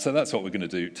So that's what we're going to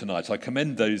do tonight. I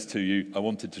commend those to you. I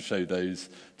wanted to show those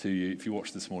to you. If you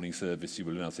watch this morning's service, you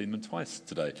will have now seen them twice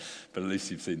today, but at least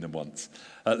you've seen them once.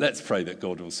 Let's pray that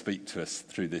God will speak to us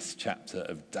through this chapter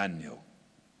of Daniel.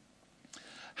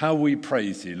 How we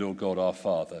praise you, Lord God our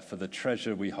Father, for the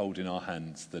treasure we hold in our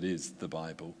hands that is the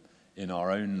Bible, in our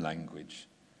own language.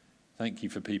 Thank you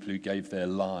for people who gave their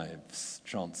lives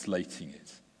translating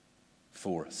it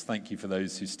for us. Thank you for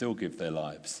those who still give their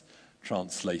lives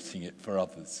translating it for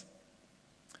others.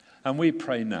 And we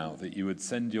pray now that you would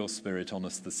send your Spirit on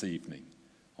us this evening,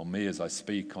 on me as I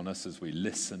speak, on us as we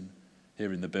listen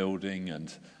here in the building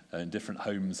and in different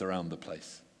homes around the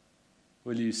place.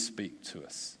 Will you speak to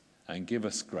us and give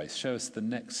us grace? Show us the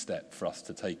next step for us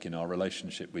to take in our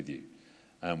relationship with you.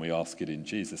 And we ask it in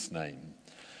Jesus' name.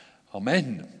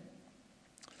 Amen.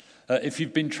 If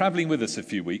you've been travelling with us a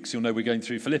few weeks, you'll know we're going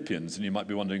through Philippians, and you might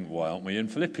be wondering, why aren't we in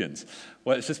Philippians?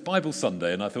 Well, it's just Bible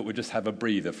Sunday, and I thought we'd just have a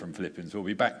breather from Philippians. We'll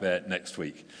be back there next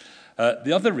week.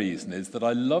 The other reason is that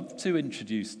I love to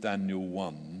introduce Daniel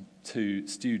 1 to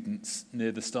students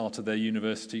near the start of their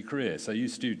university career. So you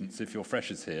students, if you're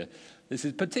freshers here, this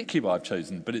is particularly why I've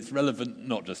chosen, but it's relevant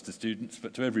not just to students,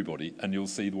 but to everybody, and you'll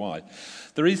see why.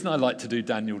 The reason I like to do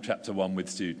Daniel chapter 1 with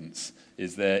students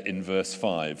is there in verse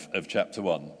 5 of chapter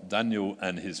 1. Daniel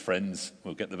and his friends,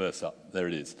 we'll get the verse up, there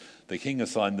it is. The king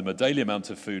assigned them a daily amount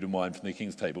of food and wine from the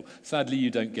king's table. Sadly,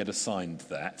 you don't get assigned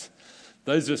that.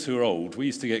 Those of us who are old, we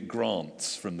used to get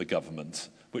grants from the government,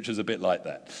 which was a bit like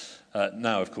that.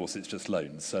 Now, of course, it's just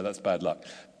loans, so that's bad luck.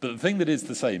 But the thing that is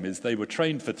the same is they were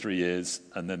trained for 3 years,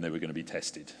 and then they were going to be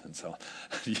tested, and so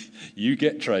on. You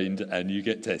get trained, and you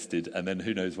get tested, and then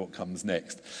who knows what comes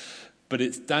next. But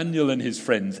it's Daniel and his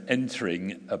friends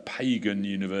entering a pagan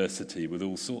university with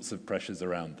all sorts of pressures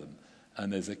around them.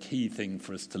 And there's a key thing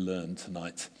for us to learn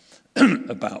tonight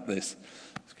about this.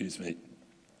 Excuse me.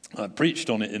 I preached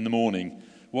on it in the morning,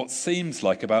 what seems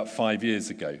like about 5 years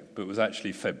ago, but was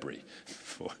actually February.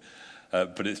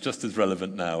 But it's just as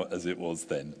relevant now as it was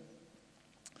then.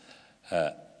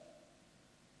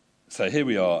 So here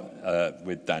we are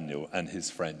with Daniel and his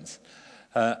friends.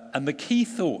 And the key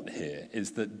thought here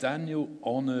is that Daniel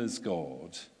honors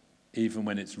God even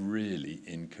when it's really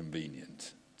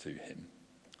inconvenient to him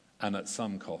and at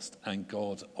some cost, and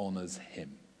God honors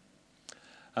him.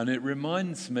 And it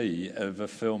reminds me of a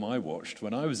film I watched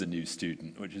when I was a new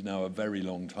student, which is now a very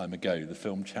long time ago, the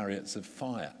film Chariots of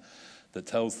Fire, that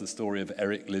tells the story of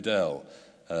Eric Liddell,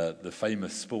 the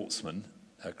famous sportsman,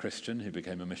 a Christian who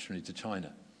became a missionary to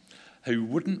China, who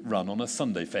wouldn't run on a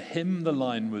Sunday. For him, the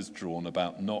line was drawn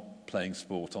about not playing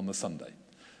sport on the Sunday.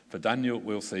 For Daniel,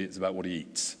 we'll see it's about what he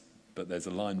eats, but there's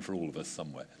a line for all of us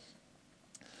somewhere.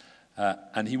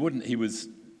 And he was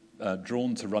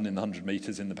drawn to run in the 100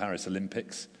 metres in the Paris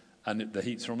Olympics, and the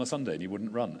heats were on a Sunday, and he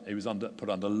wouldn't run. He was put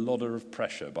under a lot of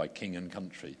pressure by king and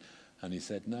country, and he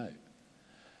said no.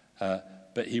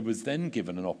 But he was then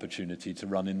given an opportunity to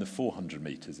run in the 400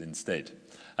 metres instead.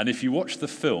 And if you watch the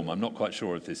film, I'm not quite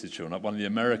sure if this is true or not, one of the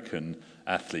American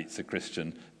athletes, a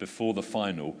Christian, before the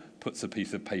final, puts a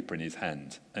piece of paper in his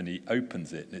hand, and he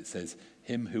opens it, and it says,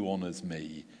 "Him who honours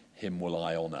me, him will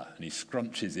I honour." And he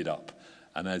scrunches it up.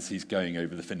 And as he's going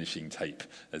over the finishing tape,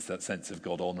 there's that sense of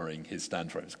God honouring his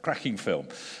stand for it. It's a cracking film.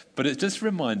 But it just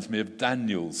reminds me of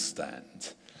Daniel's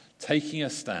stand, taking a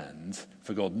stand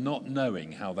for God, not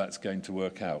knowing how that's going to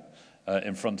work out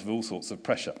in front of all sorts of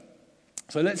pressure.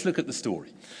 So let's look at the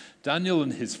story. Daniel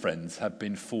and his friends have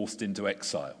been forced into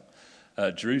exile.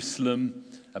 Jerusalem,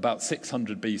 about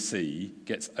 600 BC,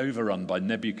 gets overrun by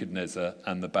Nebuchadnezzar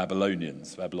and the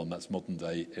Babylonians. Babylon, that's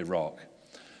modern-day Iraq.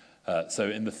 So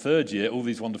in the third year, all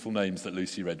these wonderful names that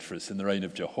Lucy read for us, in the reign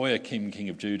of Jehoiakim, king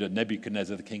of Judah,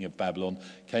 Nebuchadnezzar, the king of Babylon,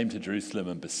 came to Jerusalem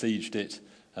and besieged it,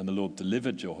 and the Lord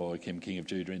delivered Jehoiakim, king of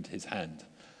Judah, into his hand,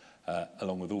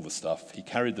 along with all the stuff. He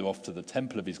carried them off to the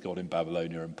temple of his God in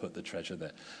Babylonia and put the treasure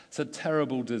there. It's a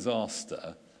terrible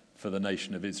disaster for the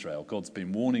nation of Israel. God's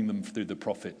been warning them through the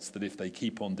prophets that if they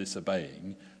keep on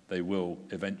disobeying, they will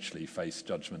eventually face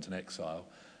judgment and exile.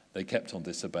 They kept on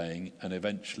disobeying, and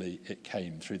eventually it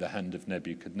came through the hand of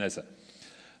Nebuchadnezzar.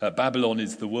 Babylon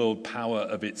is the world power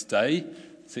of its day.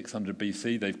 600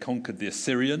 BC, they've conquered the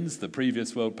Assyrians, the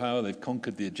previous world power. They've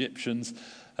conquered the Egyptians.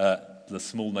 The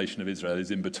small nation of Israel is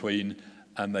in between,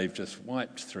 and they've just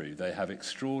wiped through. They have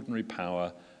extraordinary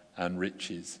power and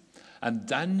riches. And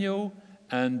Daniel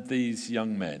and these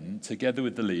young men, together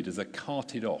with the leaders, are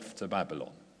carted off to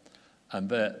Babylon. And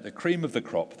they're the cream of the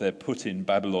crop. They're put in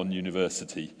Babylon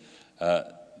University.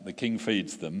 The king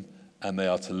feeds them, and they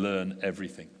are to learn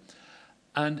everything.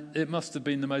 And it must have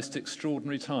been the most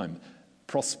extraordinary time.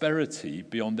 prosperity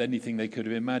beyond anything they could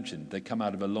have imagined. They come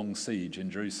out of a long siege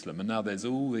in Jerusalem, and now there's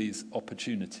all these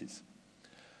opportunities.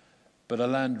 But a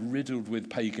land riddled with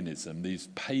paganism, these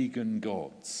pagan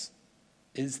gods.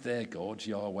 Is their God,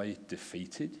 Yahweh,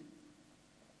 defeated?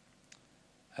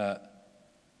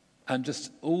 And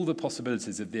just all the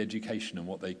possibilities of the education and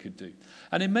what they could do.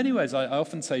 And in many ways, I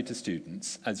often say to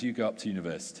students, as you go up to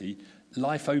university,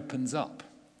 life opens up.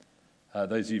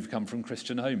 Those of you who've come from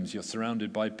Christian homes, you're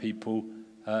surrounded by people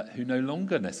who no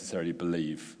longer necessarily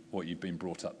believe what you've been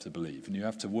brought up to believe. And you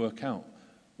have to work out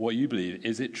what you believe.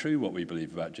 Is it true what we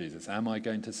believe about Jesus? Am I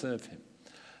going to serve him?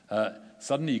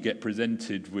 Suddenly you get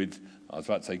presented with, I was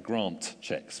about to say grant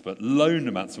checks, but loan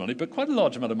amounts of money, but quite a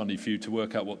large amount of money for you to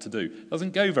work out what to do. It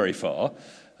doesn't go very far,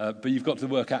 but you've got to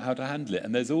work out how to handle it.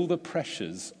 And there's all the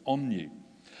pressures on you.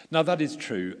 Now, that is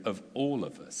true of all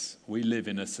of us. We live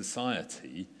in a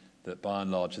society that by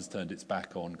and large has turned its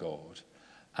back on God.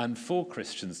 And for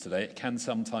Christians today, it can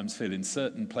sometimes feel in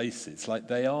certain places like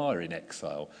they are in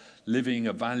exile, living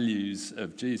the values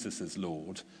of Jesus as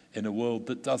Lord in a world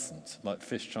that doesn't, like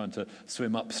fish trying to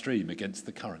swim upstream against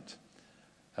the current.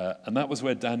 And that was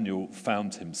where Daniel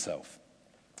found himself.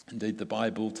 Indeed, the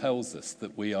Bible tells us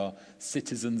that we are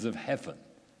citizens of heaven.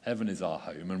 Heaven is our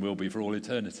home and will be for all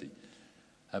eternity.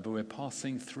 But we're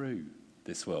passing through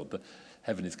this world.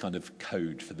 Heaven is kind of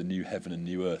code for the new heaven and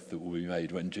new earth that will be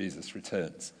made when Jesus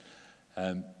returns.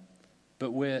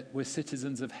 But we're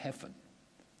citizens of heaven.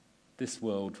 This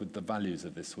world with the values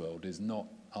of this world is not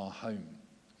our home.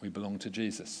 We belong to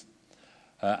Jesus.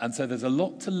 And so there's a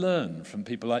lot to learn from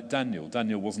people like Daniel.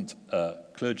 Daniel wasn't a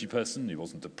clergy person. He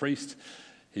wasn't a priest.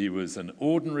 He was an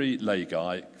ordinary lay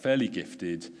guy, fairly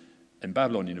gifted, in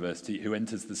Babylon University, who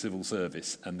enters the civil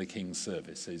service and the king's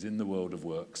service. So he's in the world of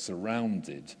work,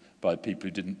 surrounded by people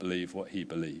who didn't believe what he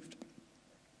believed.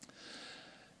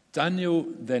 Daniel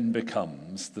then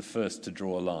becomes the first to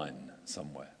draw a line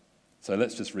somewhere. So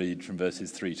let's just read from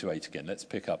verses 3 to 8 again. Let's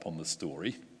pick up on the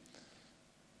story.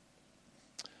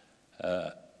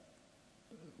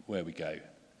 Where we go.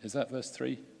 Is that verse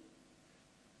 3?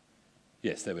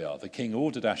 Yes, there we are. The king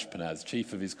ordered Ashpenaz,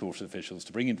 chief of his court officials,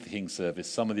 to bring into the king's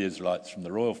service some of the Israelites from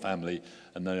the royal family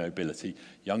and the nobility,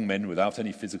 young men without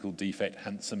any physical defect,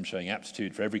 handsome, showing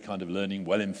aptitude for every kind of learning,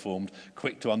 well-informed,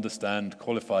 quick to understand,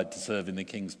 qualified to serve in the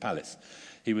king's palace.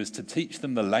 He was to teach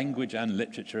them the language and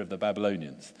literature of the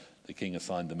Babylonians. The king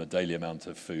assigned them a daily amount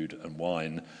of food and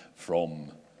wine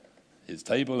from his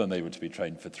table, and they were to be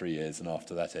trained for 3 years, and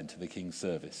after that enter the king's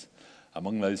service.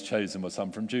 Among those chosen were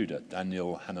some from Judah,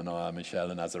 Daniel, Hananiah,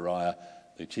 Mishael, and Azariah.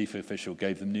 The chief official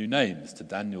gave them new names. To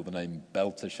Daniel, the name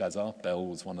Belteshazzar. Bel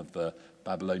was one of the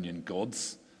Babylonian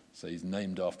gods, so he's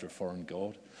named after a foreign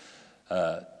god.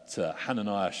 To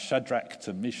Hananiah, Shadrach.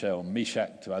 To Mishael,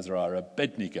 Meshach. To Azariah,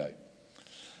 Abednego.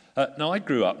 Now, I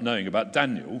grew up knowing about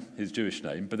Daniel, his Jewish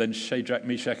name, but then Shadrach,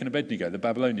 Meshach, and Abednego, the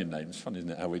Babylonian names. Fun, isn't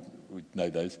it, how we know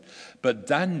those? But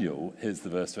Daniel, here's the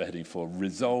verse we're heading for,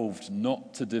 resolved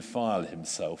not to defile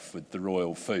himself with the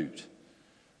royal food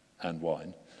and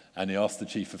wine, and he asked the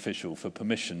chief official for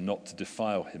permission not to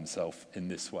defile himself in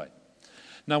this way.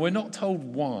 Now, we're not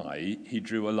told why he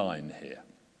drew a line here.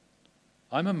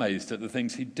 I'm amazed at the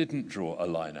things he didn't draw a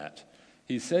line at.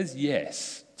 He says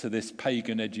yes to this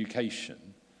pagan education.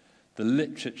 The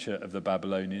literature of the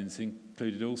Babylonians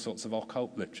included all sorts of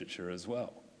occult literature as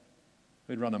well.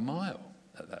 We'd run a mile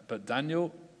at that. But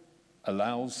Daniel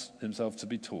allows himself to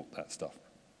be taught that stuff.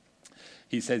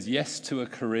 He says yes to a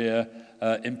career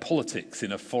in politics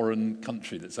in a foreign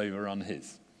country that's overrun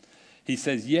his. He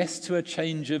says yes to a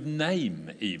change of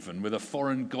name, even with a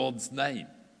foreign god's name.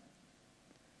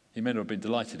 He may not have been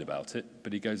delighted about it,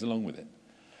 but he goes along with it.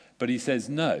 But he says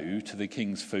no to the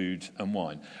king's food and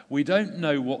wine. We don't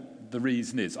know what the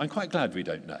reason is. I'm quite glad we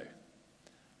don't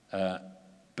know.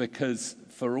 Because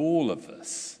for all of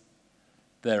us,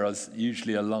 there is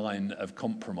usually a line of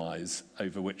compromise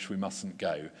over which we mustn't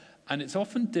go. And it's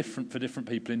often different for different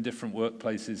people in different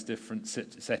workplaces, different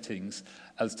settings,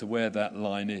 as to where that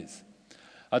line is.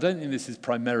 I don't think this is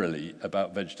primarily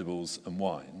about vegetables and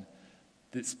wine.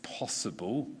 It's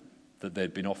possible that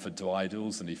they'd been offered to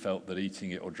idols and he felt that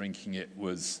eating it or drinking it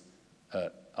was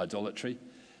idolatry.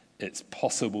 It's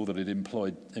possible that it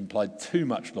implied too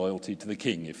much loyalty to the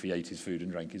king if he ate his food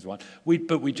and drank his wine.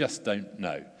 But we just don't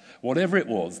know. Whatever it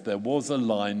was, there was a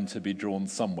line to be drawn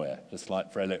somewhere. Just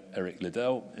like for Eric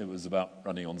Liddell, it was about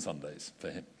running on Sundays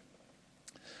for him.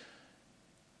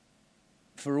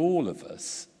 For all of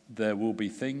us, there will be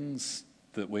things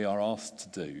that we are asked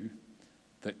to do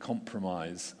that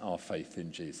compromise our faith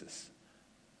in Jesus.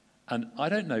 And I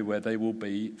don't know where they will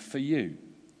be for you.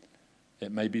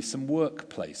 It may be some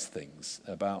workplace things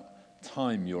about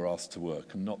time you're asked to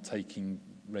work and not taking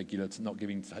not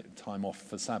giving time off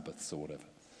for Sabbaths or whatever.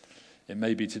 It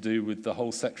may be to do with the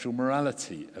whole sexual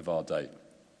morality of our day,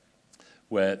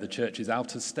 where the church is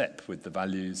out of step with the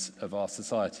values of our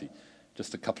society.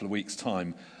 Just a couple of weeks'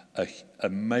 time, a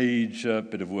major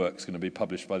bit of work is going to be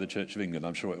published by the Church of England.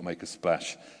 I'm sure it will make a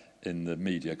splash in the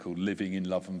media, called Living in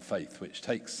Love and Faith, which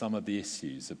takes some of the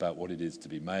issues about what it is to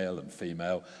be male and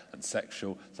female and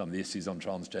sexual, some of the issues on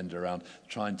transgender around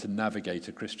trying to navigate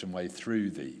a Christian way through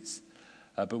these.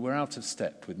 But we're out of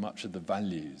step with much of the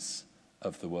values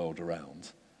of the world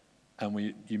around.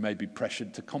 And you may be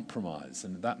pressured to compromise,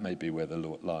 and that may be where the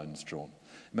line's drawn.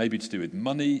 It may be to do with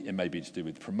money, it may be to do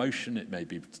with promotion, it may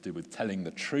be to do with telling the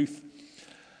truth.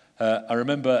 I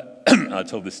remember, I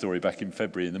told this story back in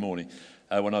February in the morning,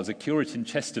 when I was a curate in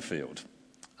Chesterfield.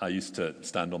 I used to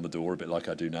stand on the door a bit like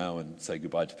I do now and say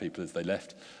goodbye to people as they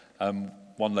left.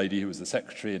 One lady who was the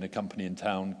secretary in a company in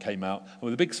town came out and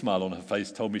with a big smile on her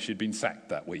face told me she'd been sacked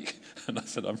that week. And I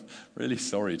said, I'm really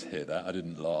sorry to hear that. I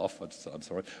didn't laugh. I just said, I'm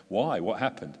sorry. Why? What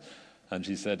happened? And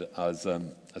she said, I was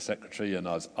a secretary and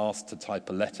I was asked to type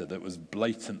a letter that was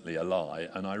blatantly a lie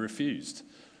and I refused.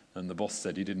 And the boss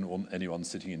said he didn't want anyone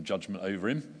sitting in judgment over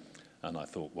him. And I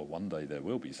thought, well, one day there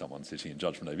will be someone sitting in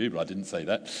judgment over you, but I didn't say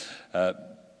that.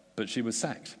 But she was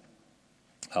sacked.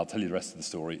 I'll tell you the rest of the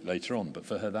story later on, but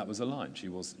for her that was a line. She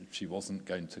wasn't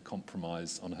going to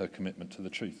compromise on her commitment to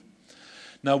the truth.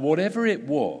 Now, whatever it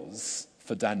was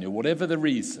for Daniel, whatever the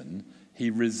reason, he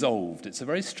resolved. It's a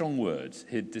very strong word.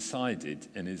 He had decided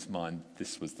in his mind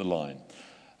this was the line.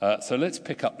 So let's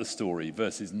pick up the story,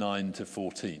 verses 9 to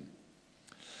 14.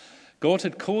 God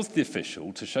had caused the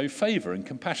official to show favor and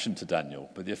compassion to Daniel,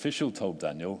 but the official told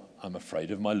Daniel, I'm afraid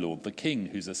of my lord the king,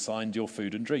 who's assigned your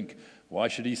food and drink. Why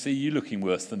should he see you looking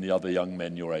worse than the other young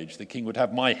men your age? The king would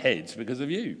have my head because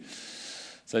of you.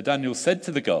 So Daniel said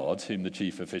to the guard, whom the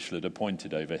chief official had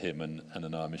appointed over him and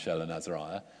Hananiah, Mishael, and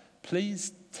Azariah,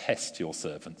 please test your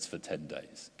servants for 10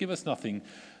 days. Give us nothing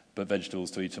but vegetables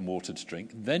to eat and water to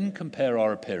drink. Then compare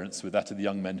our appearance with that of the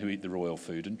young men who eat the royal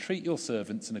food and treat your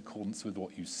servants in accordance with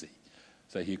what you see.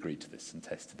 So he agreed to this and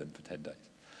tested them for 10 days.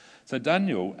 So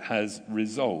Daniel has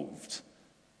resolved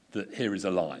that here is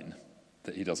a line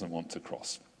that he doesn't want to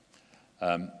cross.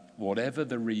 Whatever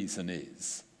the reason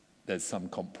is, there's some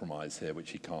compromise here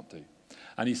which he can't do.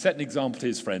 And he set an example to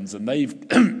his friends, and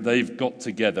they've got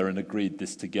together and agreed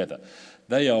this together.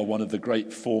 They are one of the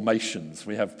great formations.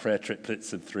 We have prayer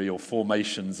triplets of 3 or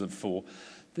formations of 4.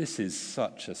 This is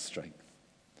such a strength.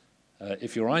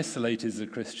 If you're isolated as a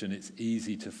Christian, it's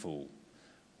easy to fall.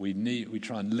 We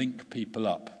try and link people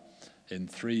up in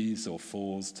 3s or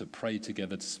 4s to pray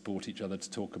together, to support each other, to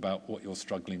talk about what you're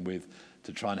struggling with,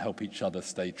 to try and help each other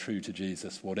stay true to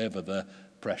Jesus, whatever the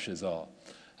pressures are.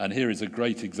 And here is a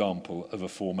great example of a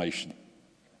formation.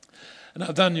 And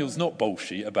now Daniel's not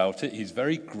bolshy about it. He's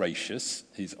very gracious.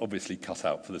 He's obviously cut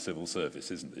out for the civil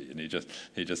service, isn't he? And he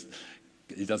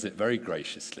does it very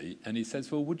graciously. And he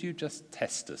says, well, would you just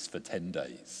test us for 10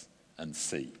 days and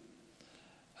see?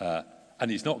 And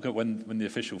he's not good when the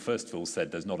official first of all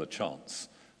said, there's not a chance.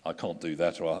 I can't do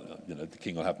that, or the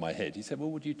king will have my head. He said, well,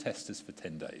 would you test us for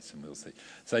 10 days and we'll see.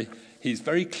 So he's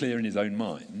very clear in his own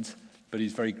mind, but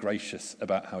he's very gracious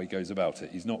about how he goes about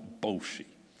it. He's not bolshy.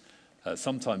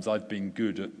 Sometimes I've been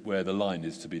good at where the line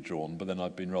is to be drawn, but then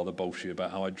I've been rather bolshy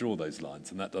about how I draw those lines,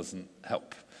 and that doesn't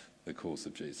help the cause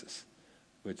of Jesus.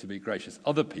 We're to be gracious.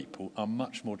 Other people are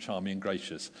much more charming and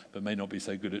gracious, but may not be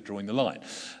so good at drawing the line.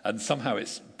 And somehow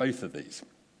it's both of these.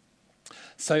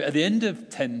 So at the end of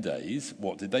 10 days,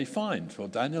 what did they find? Well,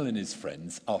 Daniel and his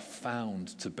friends are found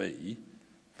to be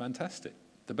fantastic,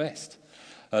 the best.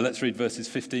 Let's read verses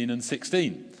 15 and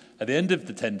 16. At the end of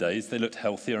the 10 days, they looked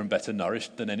healthier and better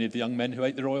nourished than any of the young men who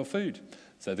ate the royal food.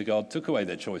 So the guard took away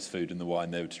their choice food and the wine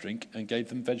they were to drink and gave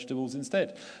them vegetables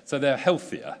instead. So they're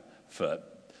healthier for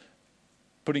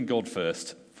putting God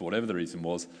first, for whatever the reason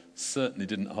was, certainly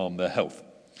didn't harm their health.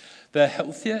 They're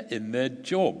healthier in their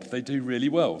job. They do really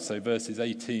well. So verses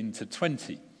 18 to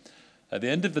 20. At the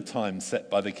end of the time set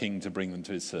by the king to bring them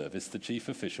to his service, the chief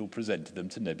official presented them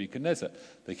to Nebuchadnezzar.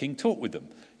 The king talked with them.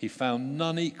 He found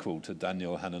none equal to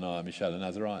Daniel, Hananiah, Mishael, and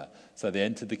Azariah. So they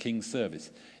entered the king's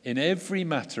service. In every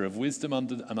matter of wisdom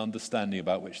and understanding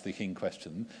about which the king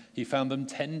questioned them, he found them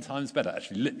 10 times better.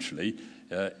 Actually, literally,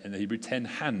 in the Hebrew, 10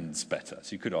 hands better.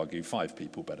 So you could argue 5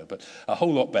 people better, but a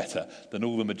whole lot better than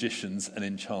all the magicians and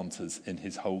enchanters in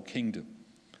his whole kingdom.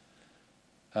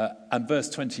 And verse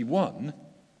 21...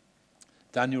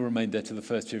 Daniel remained there till the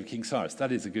first year of King Cyrus.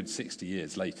 That is a good 60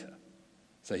 years later.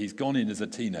 So he's gone in as a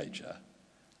teenager,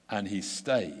 and he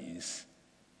stays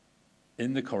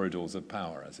in the corridors of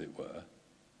power, as it were,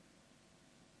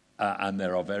 And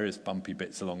there are various bumpy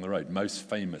bits along the road, most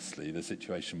famously the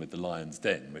situation with the Lion's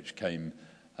Den, which came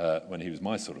when he was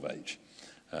my sort of age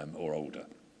or older.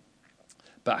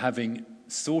 But having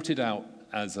sorted out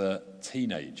as a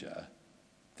teenager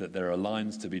that there are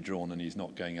lines to be drawn and he's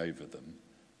not going over them,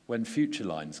 when future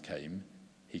lines came,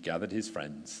 he gathered his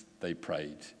friends, they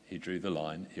prayed, he drew the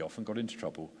line, he often got into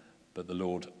trouble, but the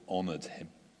Lord honoured him.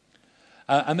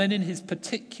 And then in his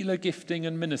particular gifting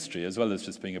and ministry, as well as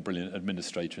just being a brilliant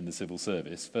administrator in the civil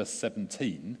service, verse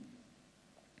 17,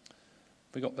 have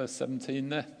we got verse 17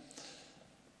 there?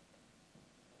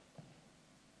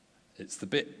 It's the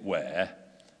bit where,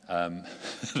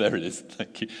 there it is,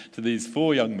 thank you. To these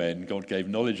 4 young men, God gave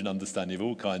knowledge and understanding of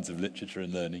all kinds of literature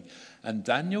and learning. And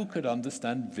Daniel could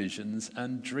understand visions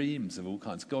and dreams of all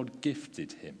kinds. God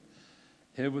gifted him.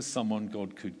 Here was someone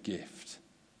God could gift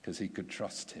because he could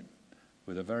trust him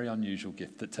with a very unusual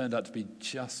gift that turned out to be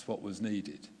just what was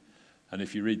needed. And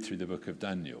if you read through the book of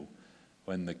Daniel,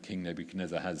 when the king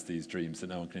Nebuchadnezzar has these dreams that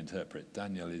no one can interpret,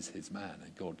 Daniel is his man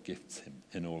and God gifts him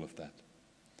in all of that.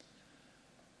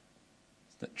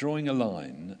 That drawing a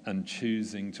line and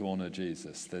choosing to honour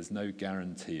Jesus, there's no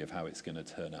guarantee of how it's going to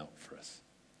turn out for us.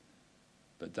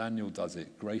 But Daniel does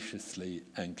it graciously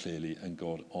and clearly, and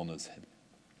God honours him.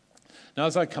 Now,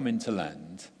 as I come into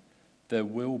land, there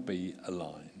will be a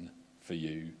line for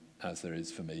you, as there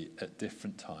is for me, at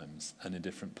different times and in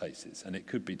different places. And it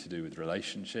could be to do with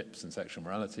relationships and sexual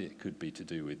morality. It could be to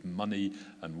do with money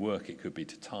and work. It could be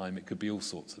to time. It could be all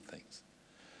sorts of things.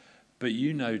 But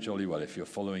you know jolly well, if you're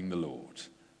following the Lord,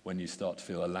 when you start to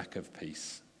feel a lack of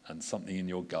peace and something in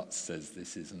your gut says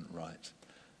this isn't right,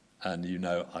 and you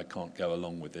know I can't go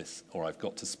along with this, or I've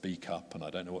got to speak up and I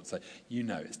don't know what to say, you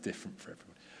know it's different for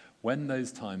everyone. When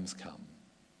those times come,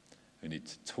 we need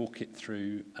to talk it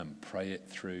through and pray it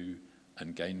through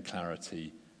and gain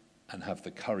clarity and have the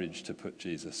courage to put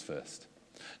Jesus first.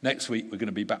 Next week, we're going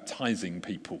to be baptizing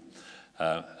people.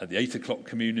 At the 8 o'clock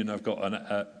communion, I've got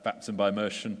a baptism by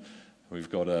immersion. We've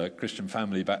got a Christian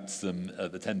family baptism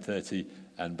at the 10:30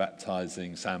 and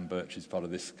baptizing Sam Birch is part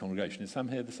of this congregation. Is Sam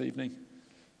here this evening?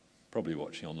 Probably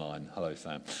watching online. Hello,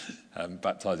 Sam.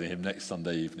 Baptizing him next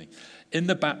Sunday evening. In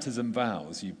the baptism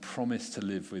vows, you promise to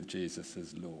live with Jesus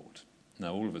as Lord.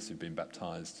 Now, all of us who've been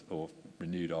baptized or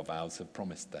renewed our vows have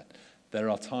promised that. There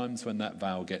are times when that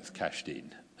vow gets cashed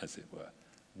in, as it were.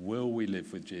 Will we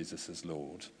live with Jesus as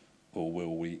Lord, or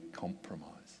will we compromise?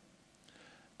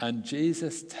 And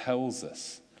Jesus tells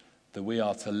us that we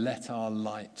are to let our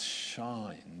light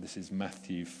shine. This is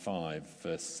Matthew 5,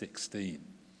 verse 16.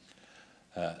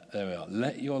 There we are.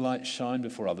 Let your light shine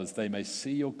before others. They may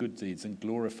see your good deeds and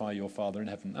glorify your Father in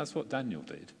heaven. That's what Daniel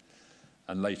did.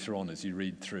 And later on, as you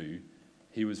read through,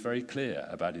 he was very clear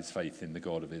about his faith in the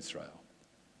God of Israel.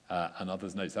 And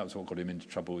others notice that was what got him into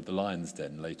trouble with the lion's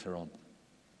den later on.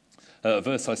 A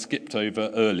verse I skipped over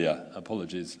earlier.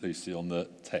 Apologies, Lucy, on the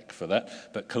tech for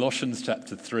that. But Colossians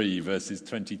chapter 3, verses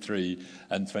 23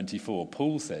 and 24.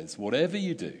 Paul says, whatever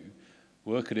you do,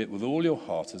 work at it with all your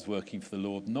heart as working for the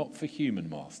Lord, not for human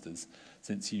masters,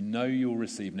 since you know you'll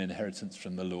receive an inheritance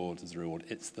from the Lord as a reward.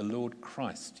 It's the Lord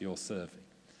Christ you're serving.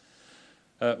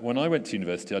 When I went to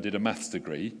university, I did a maths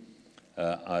degree.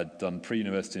 I'd done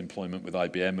pre-university employment with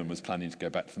IBM and was planning to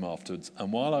go back to them afterwards.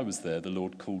 And while I was there, the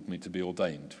Lord called me to be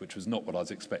ordained, which was not what I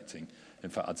was expecting. In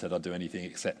fact, I'd said I'd do anything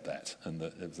except that. And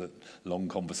there was a long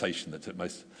conversation that took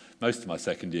most of my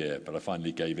second year, but I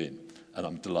finally gave in. And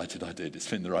I'm delighted I did. It's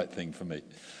been the right thing for me.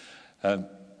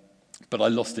 But I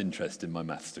lost interest in my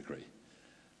maths degree.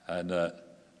 And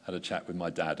had a chat with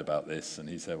my dad about this, and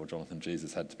he said, well, Jonathan,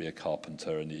 Jesus had to be a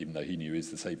carpenter, and even though he knew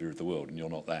he's the saviour of the world, and you're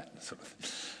not that, sort of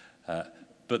thing.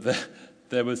 But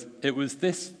it was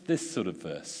this sort of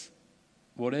verse.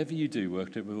 Whatever you do,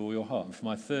 work at it with all your heart. And for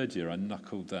my third year, I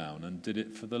knuckled down and did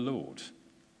it for the Lord.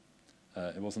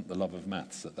 It wasn't the love of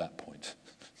maths at that point.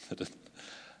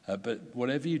 But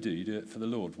whatever you do it for the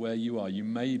Lord. Where you are, you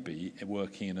may be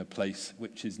working in a place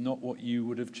which is not what you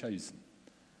would have chosen.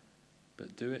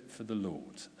 But do it for the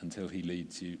Lord until he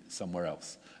leads you somewhere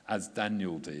else, as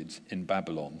Daniel did in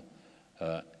Babylon,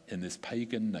 in this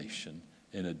pagan nation,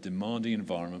 in a demanding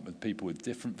environment with people with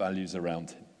different values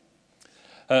around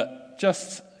him.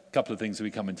 Just a couple of things as we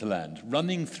come into land.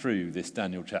 Running through this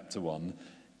Daniel chapter 1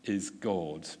 is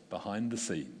God behind the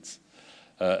scenes.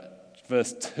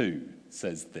 Verse 2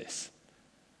 says this: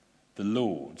 the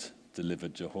Lord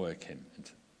delivered Jehoiakim.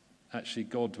 Actually,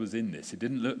 God was in this. It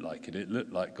didn't look like it. It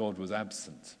looked like God was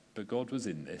absent. But God was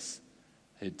in this.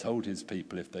 He had told his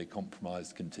people if they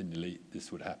compromised continually,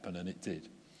 this would happen, and it did.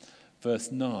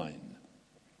 Verse 9,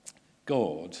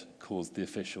 God caused the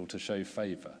official to show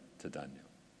favour to Daniel.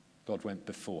 God went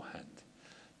beforehand.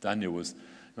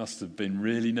 Must have been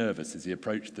really nervous as he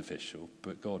approached the official,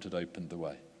 but God had opened the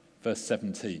way. Verse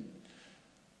 17,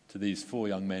 to these 4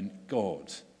 young men,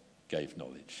 God gave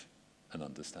knowledge and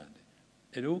understanding.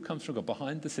 It all comes from God.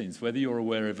 Behind the scenes, whether you're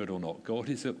aware of it or not, God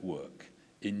is at work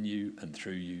in you and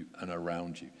through you and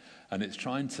around you. And it's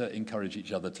trying to encourage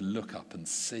each other to look up and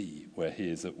see where he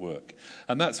is at work.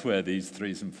 And that's where these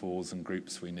 3s and 4s and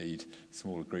groups we need,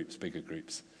 smaller groups, bigger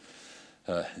groups.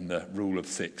 In the rule of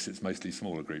 6, it's mostly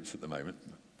smaller groups at the moment.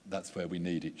 That's where we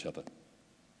need each other.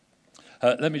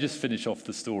 Let me just finish off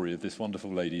the story of this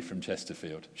wonderful lady from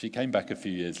Chesterfield. She came back a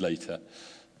few years later,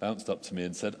 bounced up to me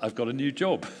and said, "I've got a new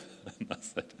job." And I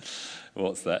said,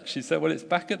 "What's that?" She said, "Well, it's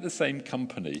back at the same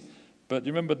company, but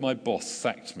you remember my boss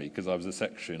sacked me because I was a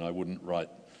secretary and I wouldn't write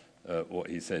what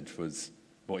he said was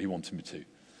what he wanted me to.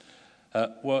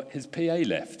 Well, his PA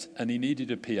left and he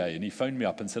needed a PA and he phoned me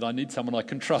up and said, 'I need someone I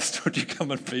can trust. Would you come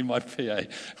and be my PA?'"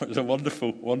 It was a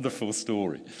wonderful, wonderful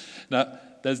story. Now,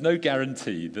 there's no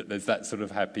guarantee that there's that sort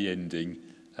of happy ending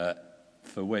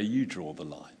for where you draw the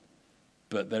line.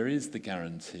 But there is the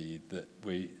guarantee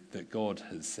that God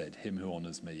has said, "Him who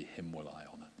honours me, him will I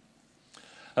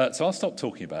honour." So I'll stop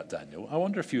talking about Daniel. I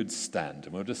wonder if you would stand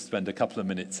and we'll just spend a couple of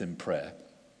minutes in prayer.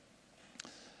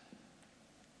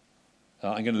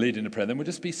 I'm going to lead in a prayer. Then we'll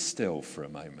just be still for a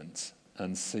moment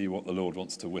and see what the Lord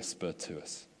wants to whisper to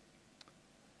us.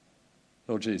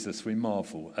 Lord Jesus, we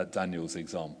marvel at Daniel's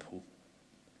example.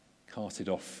 Carted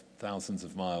off thousands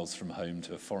of miles from home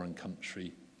to a foreign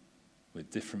country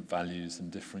with different values and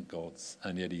different gods,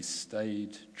 and yet he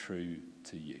stayed true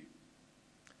to you.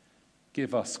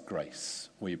 Give us grace,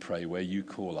 we pray, where you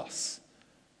call us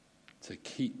to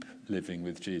keep living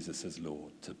with Jesus as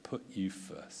Lord, to put you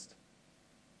first.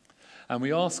 And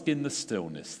we ask in the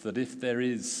stillness that if there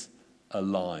is a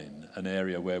line, an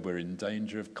area where we're in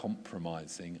danger of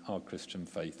compromising our Christian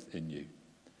faith in you,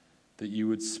 that you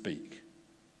would speak.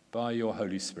 By your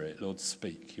Holy Spirit, Lord,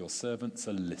 speak. Your servants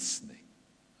are listening.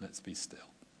 Let's be still.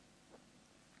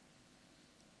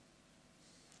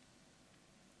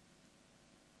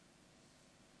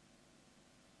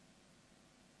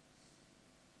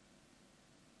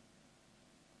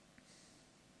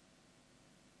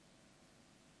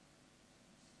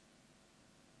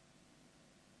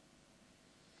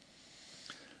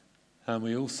 And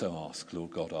we also ask,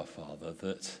 Lord God our Father,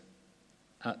 that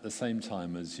at the same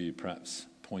time as you perhaps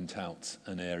point out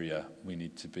an area we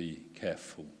need to be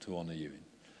careful to honour you in,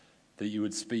 that you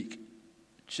would speak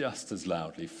just as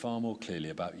loudly, far more clearly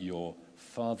about your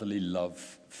fatherly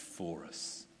love for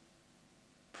us.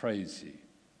 Praise you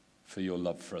for your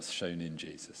love for us shown in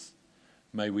Jesus.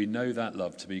 May we know that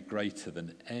love to be greater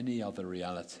than any other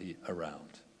reality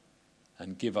around,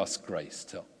 and give us grace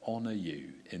to honour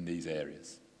you in these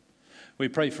areas. We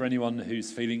pray for anyone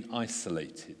who's feeling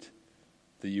isolated,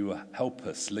 that you will help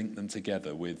us link them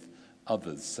together with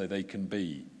others so they can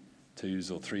be 2s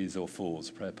or 3s or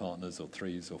 4s, prayer partners or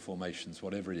 3s or formations,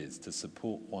 whatever it is, to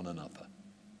support one another.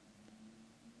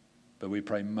 But we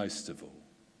pray most of all,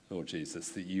 Lord Jesus,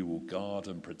 that you will guard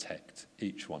and protect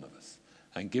each one of us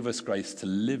and give us grace to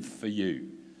live for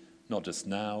you, not just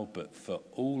now, but for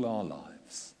all our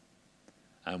lives.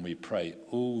 And we pray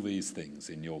all these things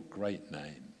in your great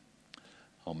name.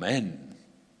 Amen.